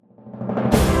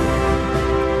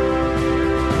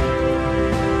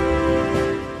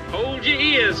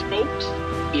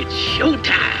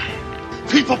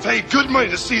People pay good money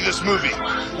to see this movie.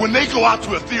 When they go out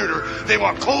to a theater, they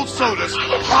want cold sodas,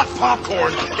 hot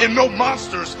popcorn, and no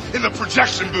monsters in the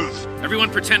projection booth. Everyone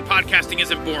pretend podcasting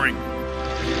isn't boring.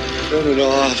 Turn it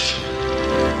off.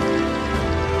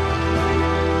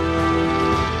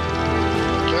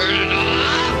 Turn it off.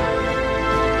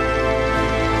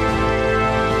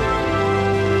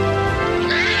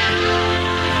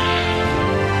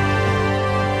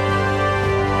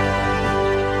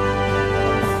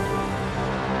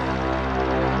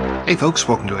 Hey folks,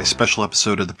 welcome to a special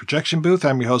episode of The Projection Booth.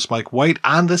 I'm your host, Mike White.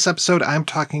 On this episode, I'm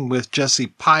talking with Jesse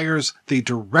Pires, the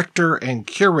director and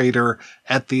curator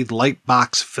at the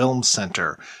Lightbox Film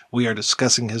Center. We are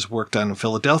discussing his work done in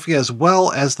Philadelphia, as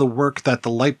well as the work that the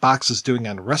Lightbox is doing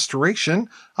on restoration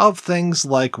of things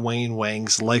like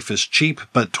Wang's Life is Cheap,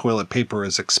 but Toilet Paper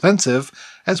is Expensive,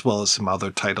 as well as some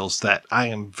other titles that I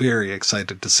am very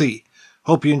excited to see.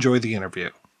 Hope you enjoy the interview.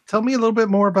 Tell me a little bit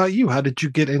more about you. How did you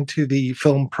get into the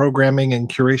film programming and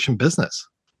curation business?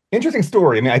 Interesting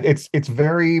story. I mean, it's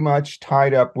very much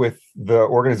tied up with the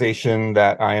organization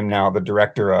that I am now the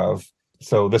director of.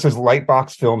 So this is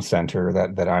Lightbox Film Center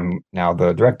that I'm now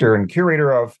the director and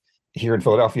curator of here in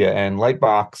Philadelphia. And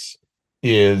Lightbox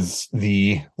is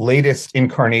the latest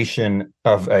incarnation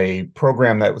of a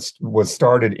program that was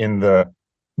started in the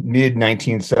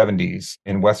mid-1970s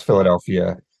in West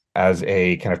Philadelphia as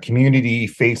a kind of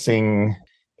community-facing,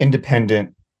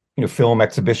 independent, film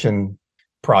exhibition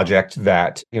project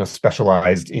that,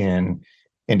 specialized in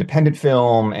independent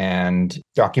film and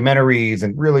documentaries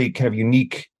and really kind of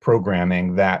unique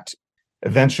programming that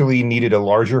eventually needed a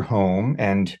larger home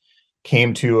and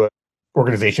came to an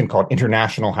organization called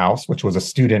International House, which was a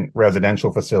student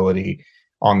residential facility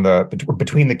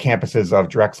between the campuses of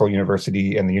Drexel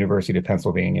University and the University of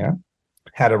Pennsylvania.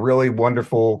 Had a really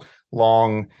wonderful,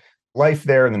 long life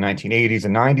there in the 1980s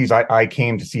and 90s. I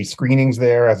came to see screenings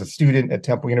there as a student at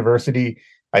Temple University.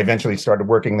 I eventually started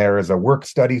working there as a work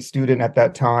study student at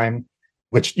that time,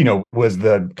 which, was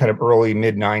the kind of early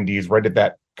mid 90s, right at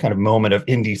that kind of moment of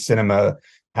indie cinema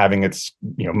having its,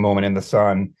 moment in the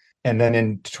sun. And then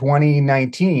in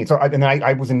 2019,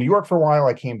 I was in New York for a while.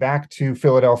 I came back to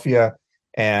Philadelphia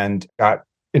and got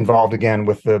involved again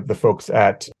with the folks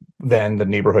at then the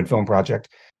Neighborhood Film Project.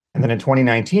 And then in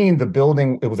 2019,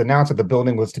 it was announced that the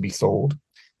building was to be sold.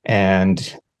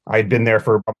 And I'd been there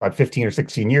for about 15 or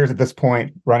 16 years at this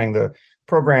point, running the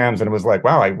programs. And it was like,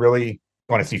 wow, I really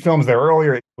want to see films there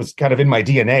earlier. It was kind of in my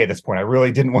DNA at this point. I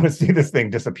really didn't want to see this thing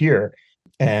disappear.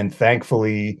 And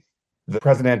thankfully, the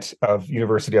president of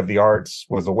University of the Arts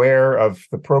was aware of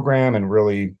the program and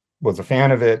really was a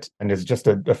fan of it and is just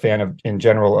a fan in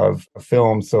general of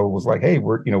film. So it was like, hey,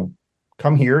 we're,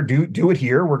 come here, do it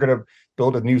here. We're going to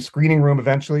build a new screening room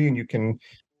eventually, and you can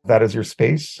that is your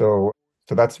space. So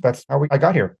that's how I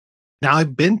got here. Now,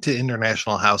 I've been to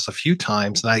International House a few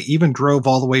times, and I even drove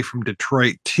all the way from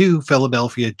Detroit to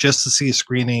Philadelphia just to see a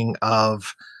screening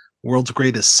of World's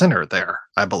Greatest Sinner there,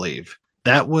 I believe.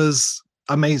 That was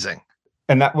amazing.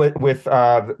 And that with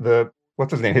the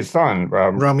what's his name? His son,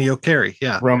 Romeo Carey.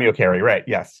 Yeah, Romeo Carey. Right.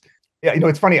 Yes. Yeah.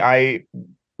 It's funny. I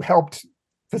helped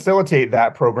facilitate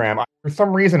that program. For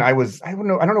some reason, I don't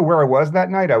know where I was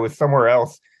that night. I was somewhere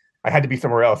else. I had to be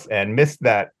somewhere else and missed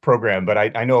that program. But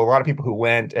I know a lot of people who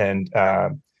went, and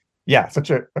such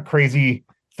a crazy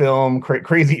film,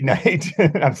 crazy night.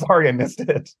 I'm sorry I missed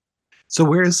it. So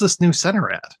where is this new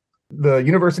center at? The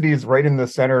university is right in the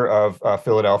center of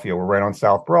Philadelphia. We're right on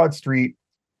South Broad Street.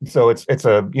 So it's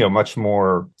a much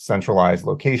more centralized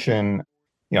location.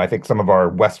 I think some of our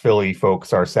West Philly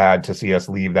folks are sad to see us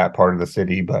leave that part of the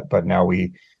city, but now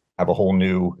we have a whole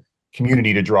new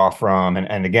community to draw from.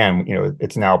 And again,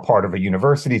 it's now part of a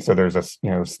university. So there's a,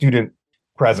 student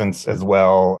presence as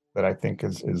well that I think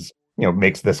is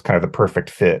makes this kind of the perfect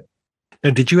fit.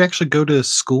 Now, did you actually go to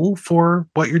school for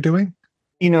what you're doing?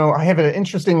 I have an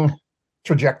interesting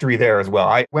trajectory there as well.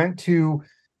 I went to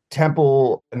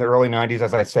Temple in the early 90s,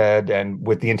 as I said, and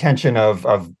with the intention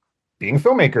of being a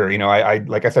filmmaker. I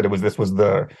like I said, this was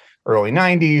the early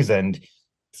 90s, and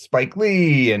Spike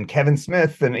Lee and Kevin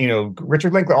Smith and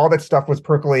Richard Linklater, all that stuff was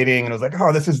percolating, and I was like,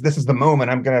 oh, this is the moment.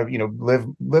 I'm gonna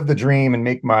live the dream and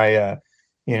make my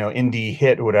indie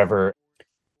hit or whatever.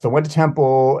 So I went to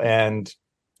Temple, and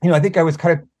I think I was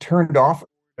kind of turned off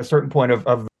at a certain point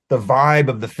of the vibe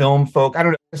of the film folk. I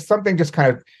don't know, something just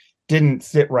kind of didn't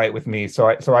sit right with me. So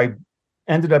I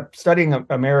ended up studying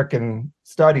American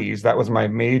studies. That was my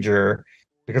major,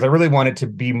 because I really wanted to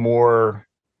be more,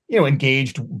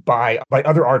 engaged by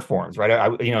other art forms, right?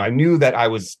 I knew that I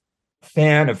was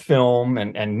fan of film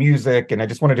and music, and I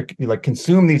just wanted to like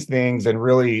consume these things and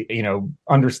really,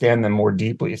 understand them more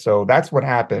deeply. So that's what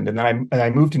happened. And then I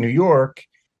moved to New York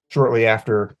shortly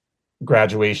after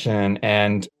graduation,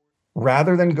 and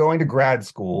rather than going to grad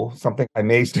school, something I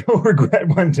may still regret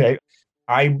one day,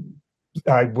 I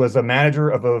was a manager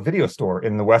of a video store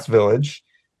in the West Village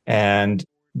and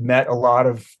met a lot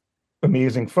of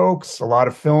amazing folks, a lot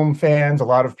of film fans, a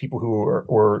lot of people who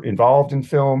were involved in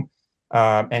film.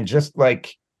 And just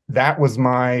like that was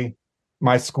my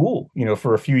school.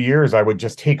 For a few years, I would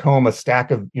just take home a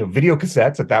stack of video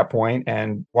cassettes at that point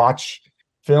and watch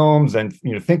films and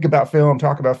think about film,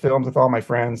 talk about films with all my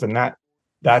friends, and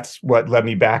that's what led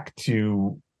me back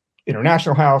to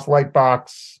International House,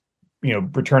 Lightbox,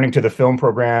 returning to the film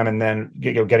program, and then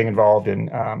getting involved in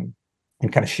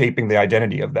kind of shaping the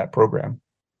identity of that program.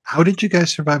 How did you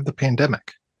guys survive the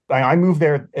pandemic? I moved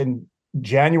there in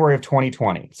January of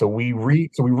 2020. So we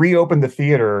reopened the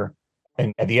theater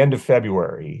at the end of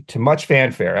February to much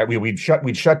fanfare. We'd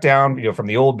shut down, from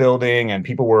the old building, and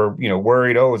people were,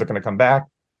 worried, oh, is it going to come back?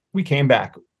 We came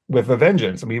back with a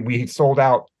vengeance. We sold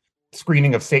out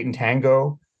screening of Satan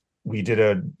Tango. We did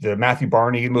the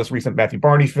most recent Matthew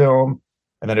Barney film,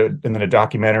 and then a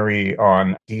documentary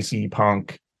on DC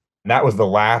punk. And that was the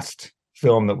last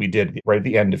film that we did right at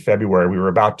the end of February. We were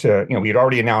about to, we had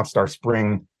already announced our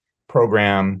spring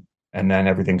program, and then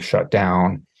everything shut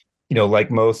down.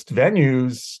 Like most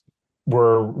venues,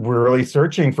 we're really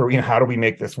searching for, how do we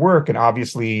make this work? And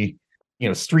obviously,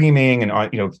 streaming and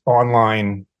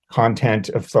online content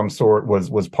of some sort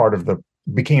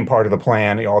became part of the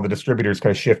plan. All the distributors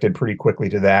kind of shifted pretty quickly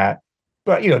to that.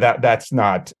 But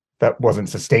that wasn't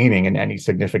sustaining in any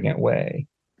significant way.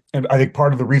 And I think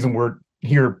part of the reason we're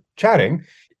here chatting,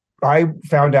 I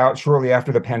found out shortly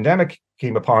after the pandemic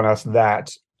came upon us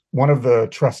that one of the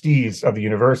trustees of the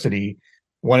university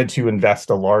wanted to invest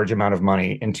a large amount of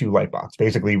money into Lightbox.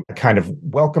 Basically, kind of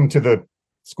welcome to the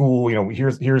school.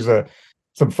 Here's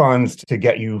some funds to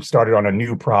get you started on a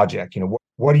new project.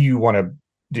 What do you want to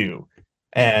do?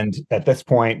 And at this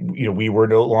point, we were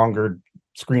no longer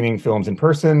screening films in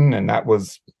person, and that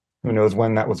was, who knows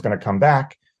when that was going to come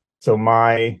back. So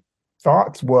my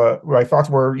thoughts were,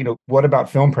 what about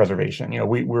film preservation?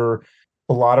 We're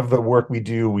a lot of the work we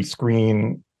do, we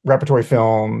screen repertory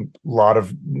film, a lot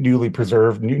of newly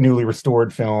preserved, newly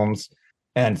restored films.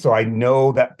 And so I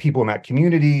know that people in that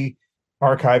community,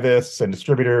 archivists and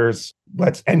distributors,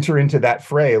 let's enter into that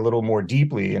fray a little more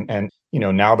deeply. And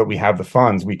now that we have the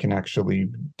funds, we can actually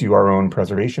do our own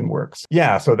preservation works.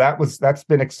 Yeah, so that's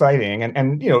been exciting.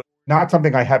 And not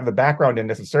something I have the background in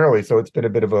necessarily. So it's been a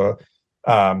bit of a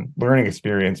learning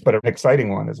experience, but an exciting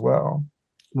one as well.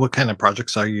 What kind of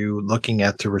projects are you looking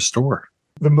at to restore?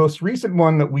 The most recent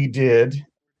one that we did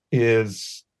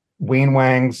is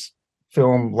Wang's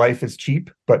film Life is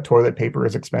Cheap, but Toilet Paper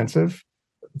is Expensive.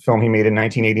 A film he made in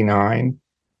 1989,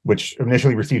 which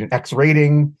initially received an X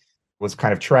rating, was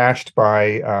kind of trashed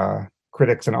by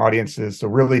critics and audiences, so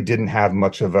really didn't have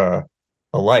much of a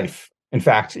life. In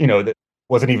fact, that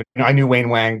wasn't even, I knew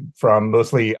Wang from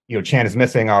mostly, Chan is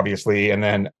Missing, obviously, and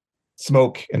then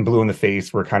Smoke and Blue in the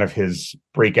Face were kind of his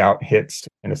breakout hits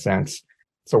in a sense.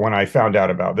 So when I found out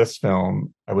about this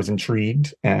film, I was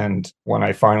intrigued. And when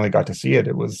I finally got to see it,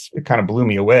 it kind of blew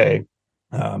me away.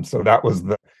 So that was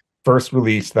the first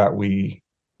release that we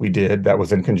did that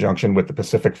was in conjunction with the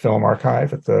Pacific Film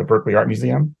Archive at the Berkeley Art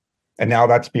Museum. And now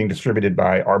that's being distributed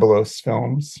by Arbalos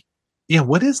Films. Yeah,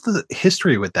 what is the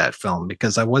history with that film?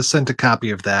 Because I was sent a copy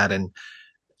of that, and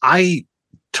I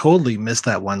totally missed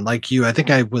that one. Like you, I think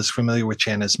I was familiar with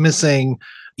Chan is Missing.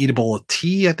 Eat a Bowl of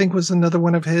Tea, I think, was another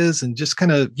one of his, and just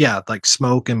kind of, like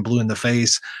Smoke and Blue in the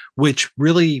Face, which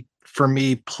really, for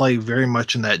me, play very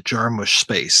much in that Jarmusch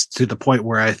space, to the point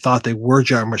where I thought they were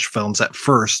Jarmusch films at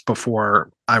first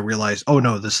before I realized, oh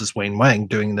no, this is Wang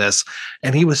doing this.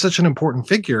 And he was such an important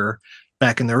figure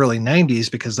back in the early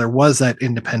 90s because there was that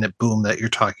independent boom that you're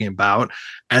talking about.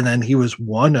 And then he was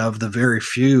one of the very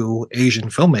few Asian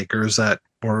filmmakers that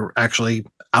were actually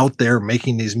out there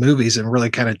making these movies and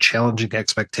really kind of challenging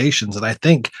expectations. And I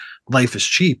think Life is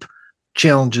Cheap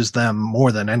challenges them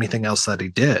more than anything else that he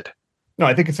did. No,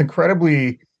 I think it's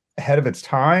incredibly ahead of its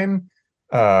time.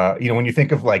 When you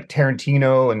think of like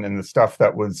Tarantino and the stuff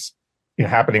that was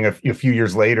happening a few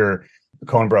years later, the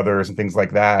Coen brothers and things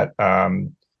like that.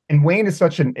 And Wang is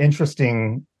such an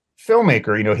interesting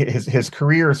filmmaker. His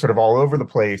career is sort of all over the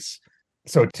place.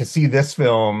 So to see this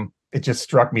film, it just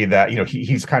struck me that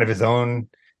he's kind of his own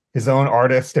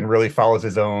artist and really follows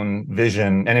his own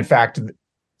vision. And in fact,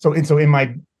 so in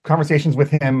my conversations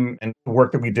with him and the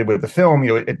work that we did with the film,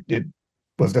 it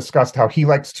was discussed how he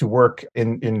likes to work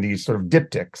in these sort of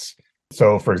diptychs.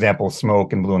 So, for example,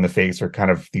 Smoke and Blue in the Face are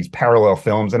kind of these parallel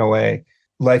films in a way.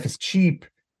 Life is Cheap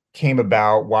came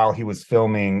about while he was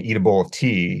filming Eat a Bowl of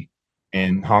Tea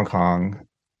in Hong Kong.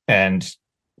 And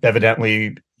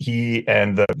evidently, he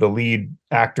and the lead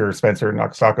actor, Spencer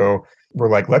Nakasako, were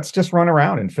like, let's just run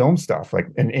around and film stuff.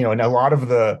 And a lot of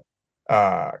the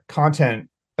content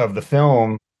of the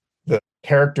film, the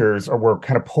characters were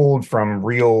kind of pulled from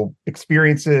real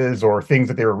experiences or things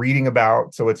that they were reading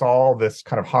about. So it's all this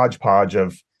kind of hodgepodge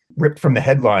of ripped from the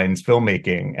headlines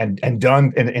filmmaking and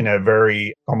done in a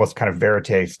very almost kind of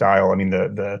verite style. I mean,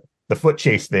 the foot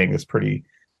chase thing is pretty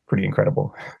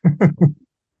incredible.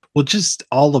 Well, just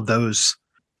all of those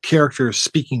characters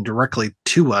speaking directly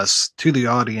to us, to the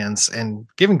audience, and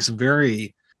giving some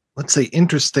very, let's say,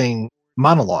 interesting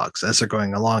monologues as they're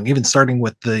going along, even starting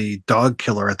with the dog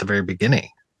killer at the very beginning.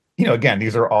 Again,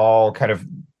 these are all kind of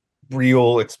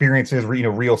real experiences,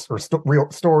 real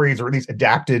stories, or at least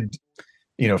adapted,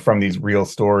 from these real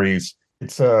stories.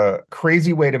 It's a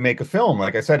crazy way to make a film.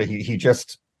 Like I said, he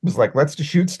just was like, let's just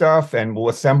shoot stuff and we'll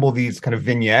assemble these kind of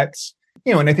vignettes.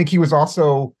 And I think he was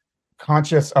also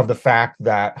conscious of the fact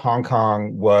that Hong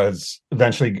Kong was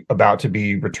eventually about to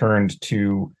be returned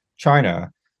to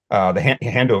China, the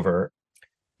handover.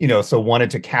 So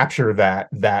wanted to capture that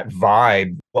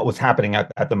vibe, what was happening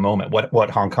at the moment,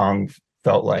 what Hong Kong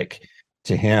felt like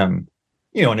to him.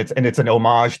 And it's an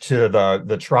homage to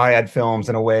the Triad films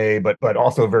in a way, but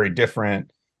also very different.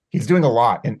 He's doing a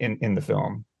lot in the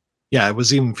film. Yeah, I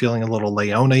was even feeling a little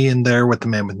Leone in there with the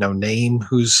man with no name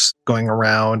who's going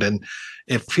around. And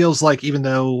it feels like, even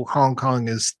though Hong Kong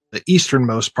is the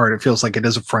easternmost part, it feels like it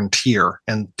is a frontier.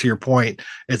 And to your point,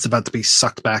 it's about to be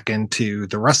sucked back into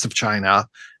the rest of China.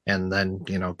 And then,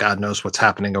 God knows what's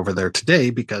happening over there today,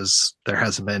 because there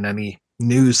hasn't been any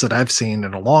news that I've seen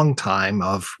in a long time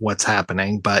of what's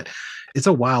happening. But it's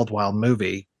a wild, wild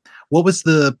movie. What was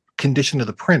the condition of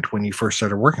the print when you first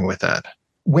started working with that?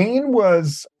 Wayne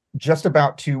was just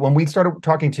about to, when we started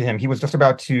talking to him, he was just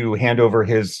about to hand over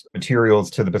his materials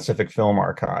to the Pacific Film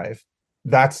Archive.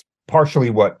 That's partially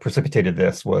what precipitated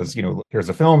this. Was, here's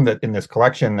a film that in this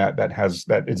collection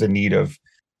that is in need of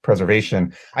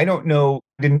preservation. I don't know,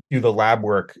 I didn't do the lab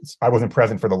work. I wasn't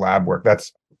present for the lab work.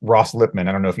 That's Ross Lipman.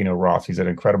 I don't know if you know Ross. He's an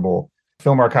incredible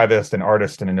film archivist and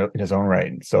artist in his own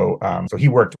right. So he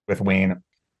worked with Wayne.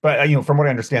 But from what I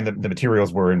understand, the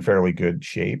materials were in fairly good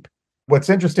shape. What's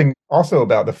interesting also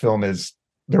about the film is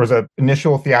there was an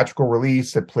initial theatrical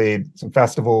release that played some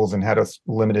festivals and had a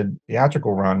limited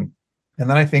theatrical run. And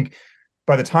then I think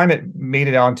by the time it made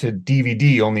it onto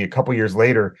DVD, only a couple years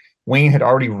later, Wayne had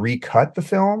already recut the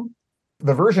film.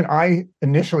 The version I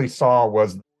initially saw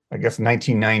was, I guess,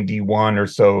 1991 or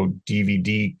so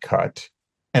DVD cut.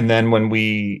 And then when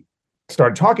we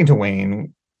started talking to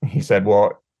Wayne, he said,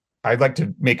 well, I'd like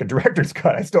to make a director's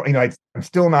cut. I'm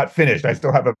still not finished. I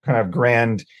still have a kind of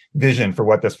grand vision for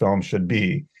what this film should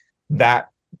be. That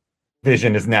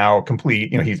vision is now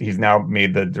complete. He's now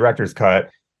made the director's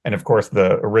cut. And of course,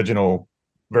 the original,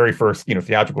 very first,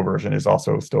 theatrical version is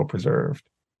also still preserved.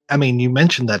 I mean, you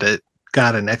mentioned that it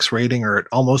got an X rating, or it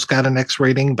almost got an X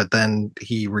rating, but then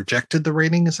he rejected the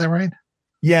rating. Is that right?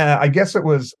 Yeah, I guess it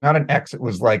was not an X. It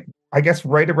was like, I guess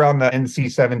right around the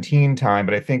NC-17 time,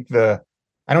 but I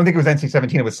don't think it was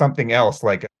NC-17. It was something else,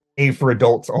 like A for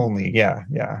adults only. Yeah.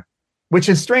 Which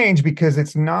is strange because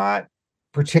it's not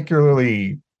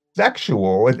particularly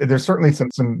sexual. There's certainly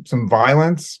some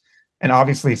violence and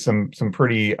obviously some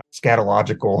pretty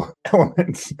scatological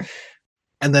elements.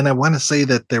 And then I want to say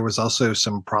that there was also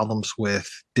some problems with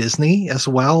Disney as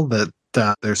well,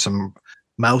 that there's some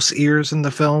mouse ears in the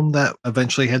film that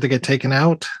eventually had to get taken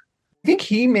out. I think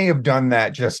he may have done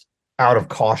that just out of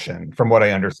caution, from what I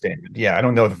understand. Yeah, I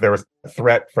don't know if there was a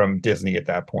threat from Disney at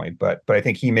that point, but I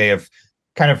think he may have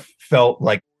kind of felt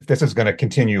like, if this is going to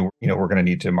continue, we're going to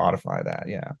need to modify that.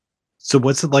 Yeah. So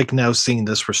what's it like now seeing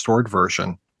this restored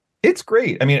version? It's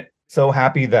great. I mean, so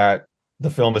happy that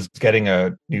the film is getting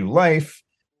a new life.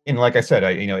 And like I said,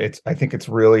 I think it's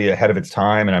really ahead of its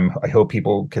time, and I hope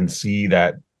people can see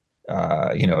that.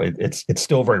 It's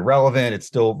still very relevant. It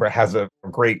still has a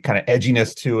great kind of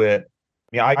edginess to it.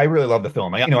 Yeah, I really love the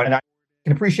film. And I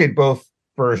can appreciate both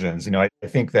versions. I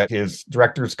think that his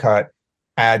director's cut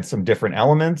adds some different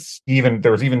elements.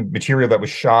 There was even material that was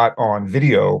shot on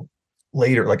video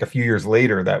later, like a few years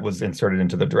later, that was inserted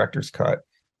into the director's cut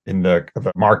in the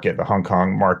market, the Hong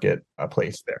Kong market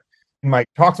place there. In my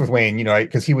talks with Wayne,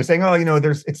 because he was saying,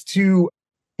 it's too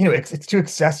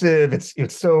excessive.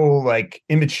 It's so like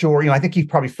immature. I think he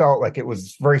probably felt like it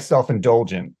was very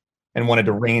self-indulgent and wanted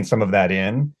to rein some of that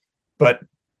in. But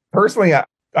personally,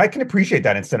 I can appreciate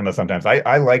that in cinema sometimes.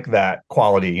 I like that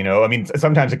quality, you know. I mean,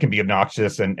 sometimes it can be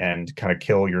obnoxious and kind of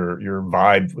kill your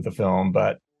vibe with the film,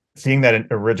 but seeing that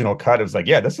original cut, it was like,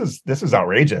 yeah, this is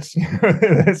outrageous.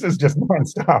 This is just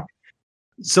nonstop.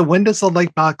 So when does the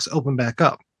Lightbox open back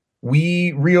up?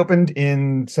 We reopened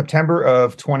in September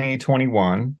of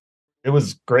 2021. It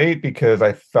was great because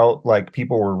I felt like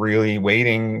people were really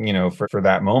waiting, you know, for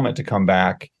that moment to come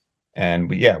back. And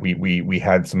we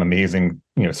had some amazing,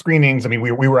 you know, screenings. I mean,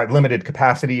 we were at limited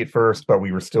capacity at first, but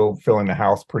we were still filling the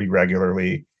house pretty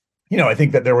regularly. You know, I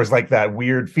think that there was like that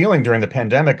weird feeling during the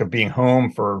pandemic of being home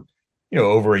for, you know,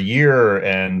 over a year,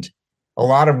 and a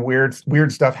lot of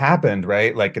weird stuff happened,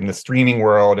 right? Like in the streaming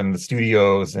world and the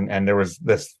studios, and there was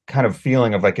this kind of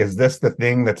feeling of like, is this the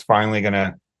thing that's finally going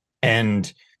to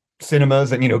end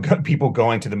cinemas and, you know, people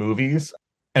going to the movies?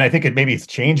 And I think it's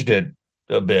changed it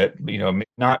a bit, you know,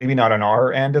 maybe not on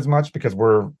our end as much because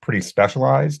we're pretty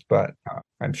specialized, but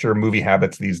I'm sure movie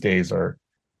habits these days are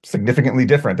significantly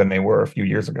different than they were a few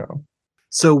years ago.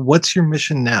 So what's your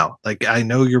mission now? Like, I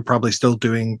know you're probably still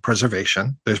doing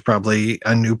preservation. There's probably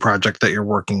a new project that you're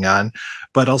working on,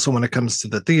 but also when it comes to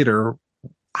the theater,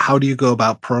 how do you go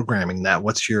about programming that?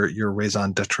 What's your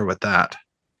raison d'etre with that?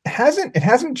 It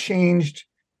hasn't changed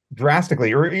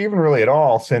drastically or even really at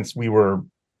all since we were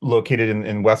located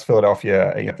in West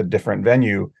Philadelphia at a different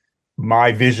venue.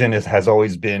 My vision has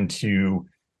always been to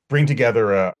bring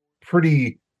together a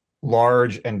pretty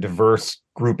large and diverse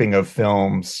grouping of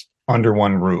films under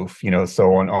one roof, you know.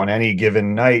 So on any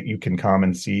given night, you can come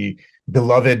and see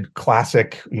beloved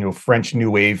classic, you know, French New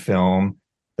Wave film.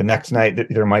 The next night,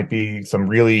 there might be some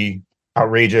really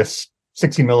outrageous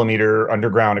 60 millimeter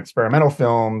underground experimental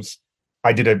films.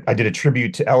 I did a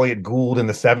tribute to Elliot Gould in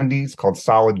the 70s called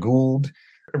Solid Gould.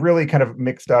 Really kind of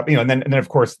mixed up, you know, and then of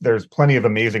course there's plenty of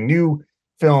amazing new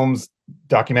films,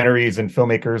 documentaries, and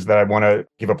filmmakers that I want to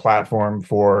give a platform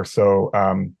for. So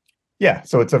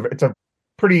so it's a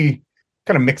pretty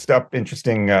kind of mixed up,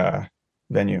 interesting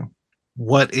venue.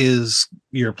 What is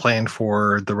your plan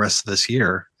for the rest of this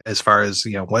year as far as,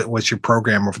 you know, what's your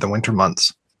program over the winter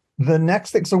months? The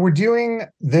next thing, so we're doing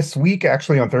this week,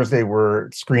 actually on Thursday,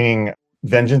 we're screening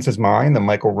Vengeance Is Mine, the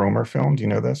Michael Romer film. Do you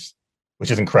know this? Which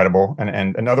is incredible.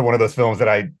 And another one of those films that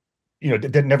I, you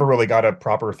know, never really got a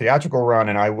proper theatrical run,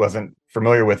 and I wasn't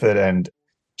familiar with it. And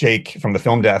Jake from the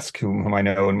Film Desk, whom I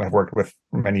know and have worked with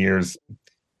for many years, you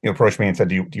know, approached me and said,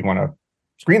 do you want to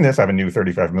screen this? I have a new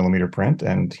 35 millimeter print.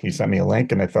 And he sent me a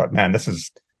link, and I thought, man, this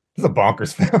is a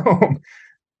bonkers film.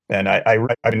 And I've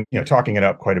been, you know, talking it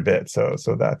up quite a bit. So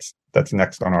that's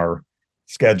next on our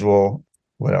schedule.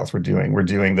 What else we're doing? We're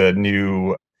doing the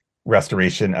new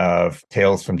restoration of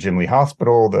Tales from Gimli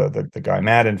Hospital, the Guy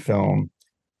Madden film.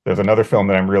 There's another film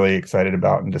that I'm really excited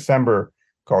about in December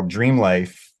called Dream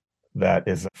Life. That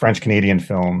is a French-Canadian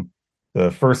film,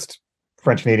 the first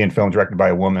French-Canadian film directed by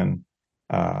a woman.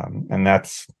 And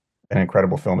that's an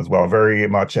incredible film as well. Very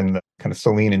much in the kind of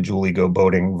Celine and Julie go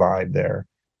boating vibe there.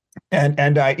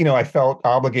 And I, you know, I felt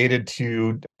obligated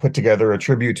to put together a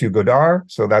tribute to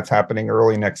Godard. So that's happening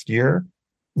early next year.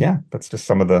 Yeah, that's just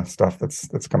some of the stuff that's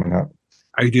coming up.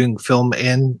 Are you doing film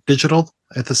and digital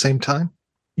at the same time?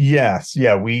 Yes.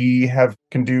 Yeah, we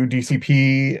can do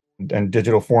DCP and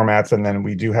digital formats. And then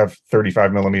we do have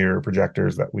 35 millimeter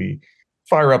projectors that we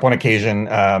fire up on occasion.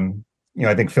 You know,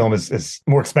 I think film is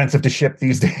more expensive to ship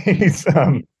these days.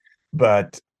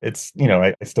 But it's, you know,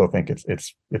 I still think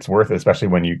it's worth it, especially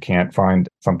when you can't find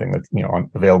something that's, you know,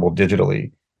 available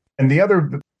digitally. And the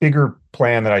other bigger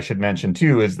plan that I should mention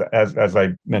too is that, as I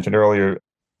mentioned earlier,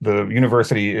 the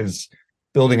university is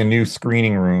building a new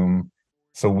screening room.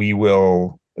 So we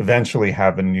will eventually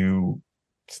have a new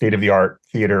state-of-the-art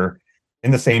theater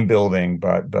in the same building.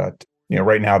 But you know,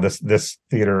 right now this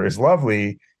theater is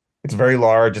lovely. It's very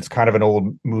large. It's kind of an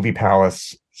old movie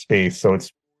palace space, so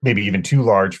it's maybe even too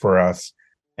large for us.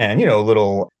 And, you know, a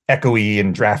little echoey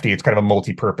and drafty. It's kind of a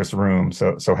multi-purpose room.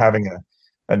 So having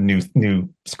a new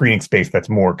screening space that's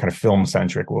more kind of film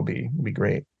centric will be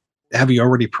great. Have you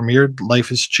already premiered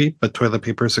Life is Cheap, but Toilet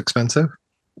Paper is Expensive?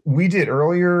 We did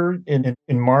earlier in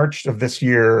March of this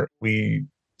year. We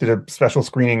did a special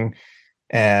screening,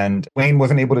 and Wayne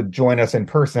wasn't able to join us in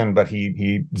person, but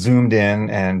he zoomed in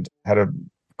and had a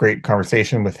great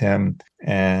conversation with him.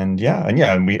 And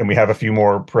we have a few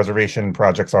more preservation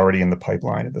projects already in the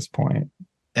pipeline at this point.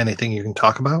 Anything you can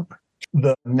talk about?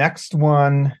 The next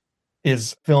one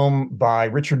is film by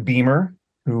Richard Beamer,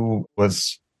 who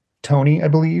was Tony, I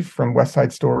believe, from West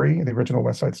Side Story, the original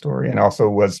West Side Story, and also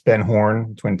was Ben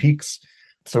Horne, Twin Peaks.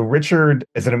 So Richard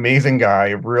is an amazing guy,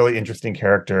 a really interesting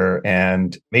character,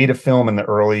 and made a film in the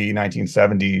early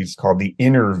 1970s called The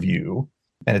Inner View.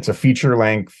 And it's a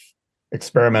feature-length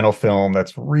experimental film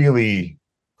that's really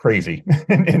crazy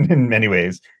in many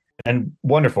ways and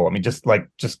wonderful. I mean, just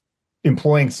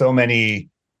employing so many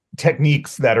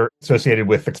techniques that are associated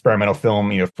with experimental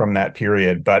film, from that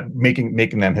period, but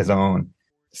making them his own.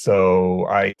 So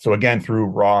again, through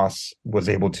Ross, was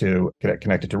able to get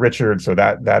connected to Richard. So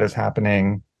that is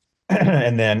happening.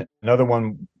 And then another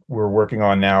one we're working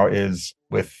on now is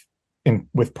in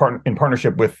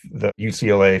partnership with the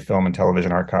UCLA Film and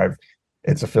Television Archive.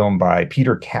 It's a film by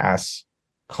Peter Cass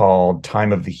called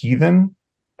Time of the Heathen.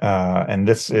 And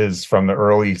this is from the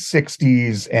early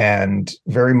 60s and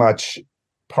very much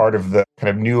part of the kind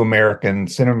of new American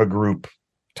cinema group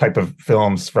type of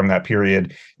films from that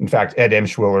period. In fact, Ed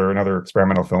Emshwiller, another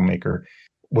experimental filmmaker,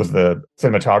 was the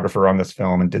cinematographer on this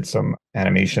film and did some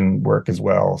animation work as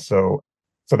well. So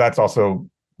that's also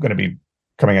going to be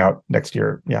coming out next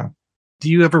year. Yeah. Do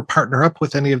you ever partner up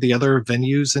with any of the other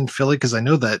venues in Philly? Because I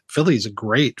know that Philly is a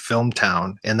great film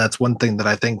town. And that's one thing that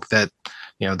I think that,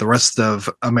 the rest of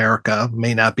America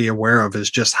may not be aware of, is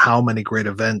just how many great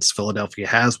events Philadelphia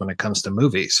has when it comes to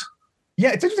movies. Yeah,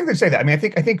 it's interesting to say that. I mean, I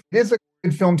think it is a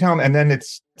good film town, and then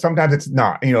sometimes it's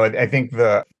not. I think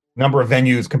the number of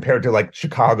venues compared to like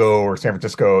Chicago or San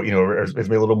Francisco, is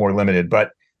maybe a little more limited.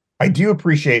 But I do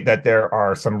appreciate that there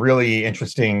are some really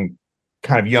interesting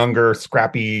kind of younger,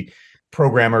 scrappy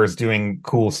programmers doing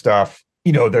cool stuff.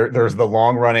 There's the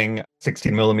long running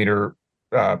 16 millimeter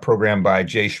program by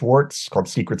Jay Schwartz called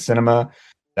Secret Cinema.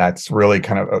 That's really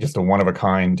kind of just a one of a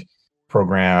kind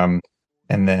program.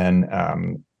 And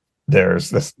then there's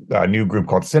this new group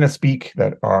called CineSpeak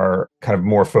that are kind of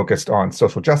more focused on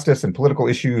social justice and political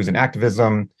issues and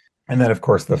activism. And then, of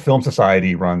course, the Film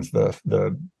Society runs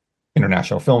the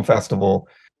International Film Festival.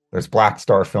 There's Black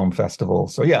Star Film Festival.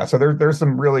 So there's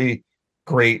some really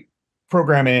great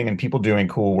programming and people doing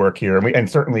cool work here. And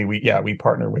certainly we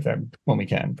partner with them when we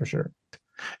can, for sure.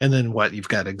 And then you've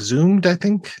got Exhumed, I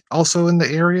think, also in the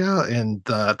area, and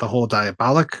the whole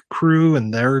Diabolic crew,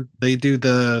 and they do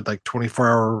the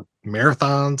 24-hour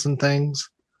marathons and things.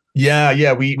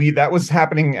 Yeah. We that was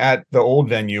happening at the old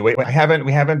venue. We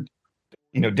haven't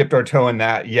dipped our toe in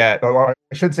that yet. Or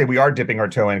I should say we are dipping our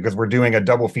toe in, because we're doing a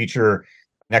double feature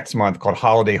next month called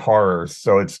Holiday Horrors.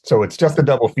 So it's just a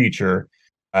double feature.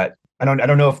 I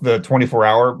don't know if the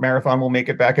 24-hour marathon will make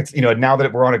it back. It's now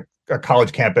that we're on a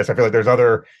college campus, I feel like there's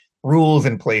other rules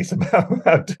in place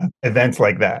about events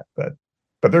like that. But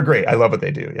they're great. I love what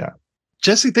they do. Yeah.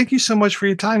 Jesse, thank you so much for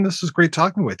your time. This was great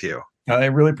talking with you. I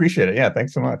really appreciate it. Yeah.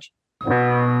 Thanks so much.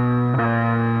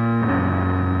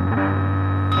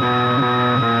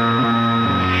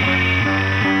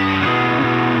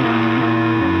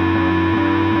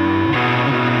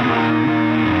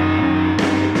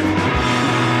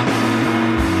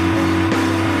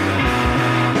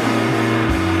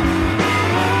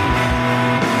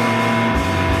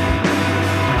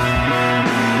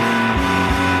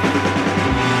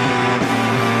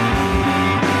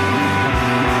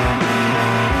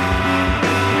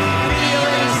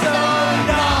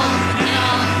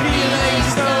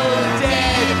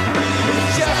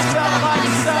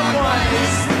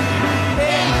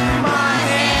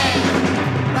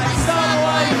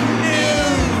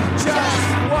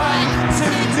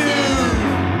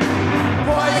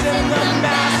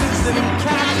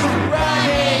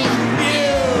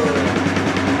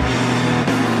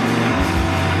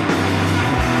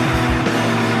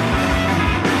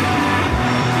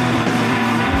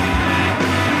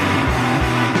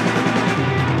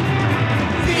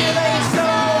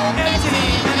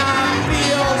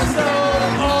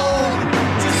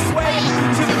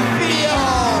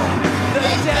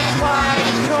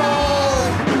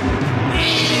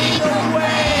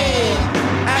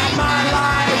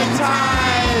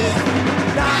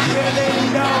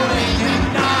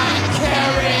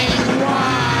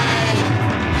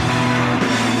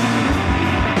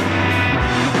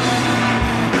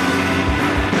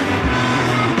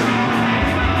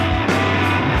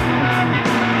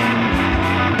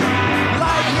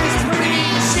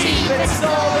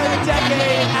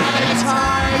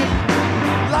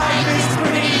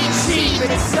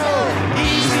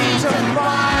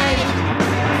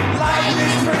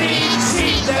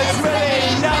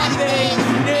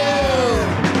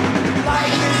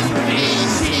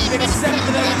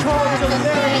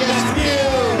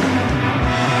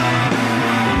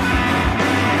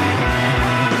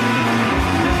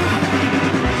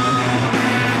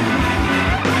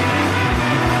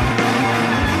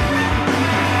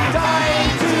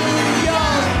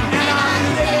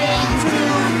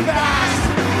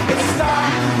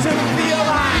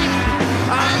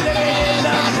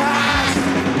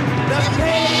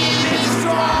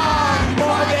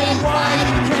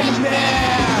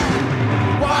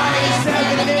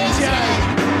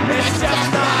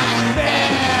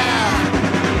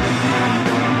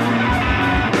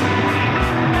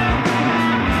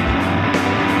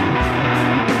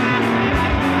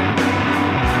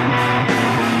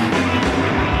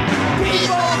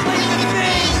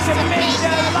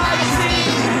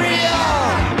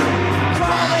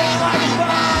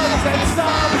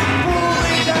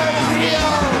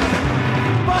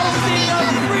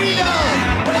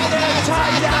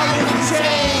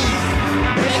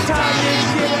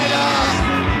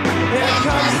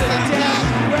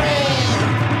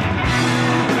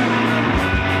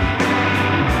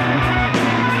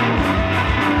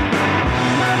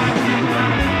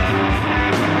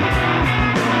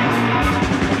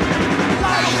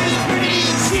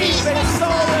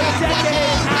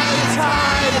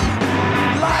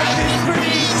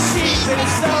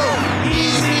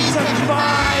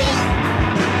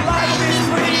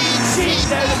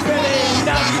 really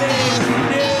nothing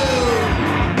new.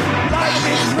 Life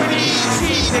is pretty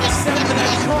cheap, except that I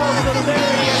call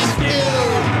delirium.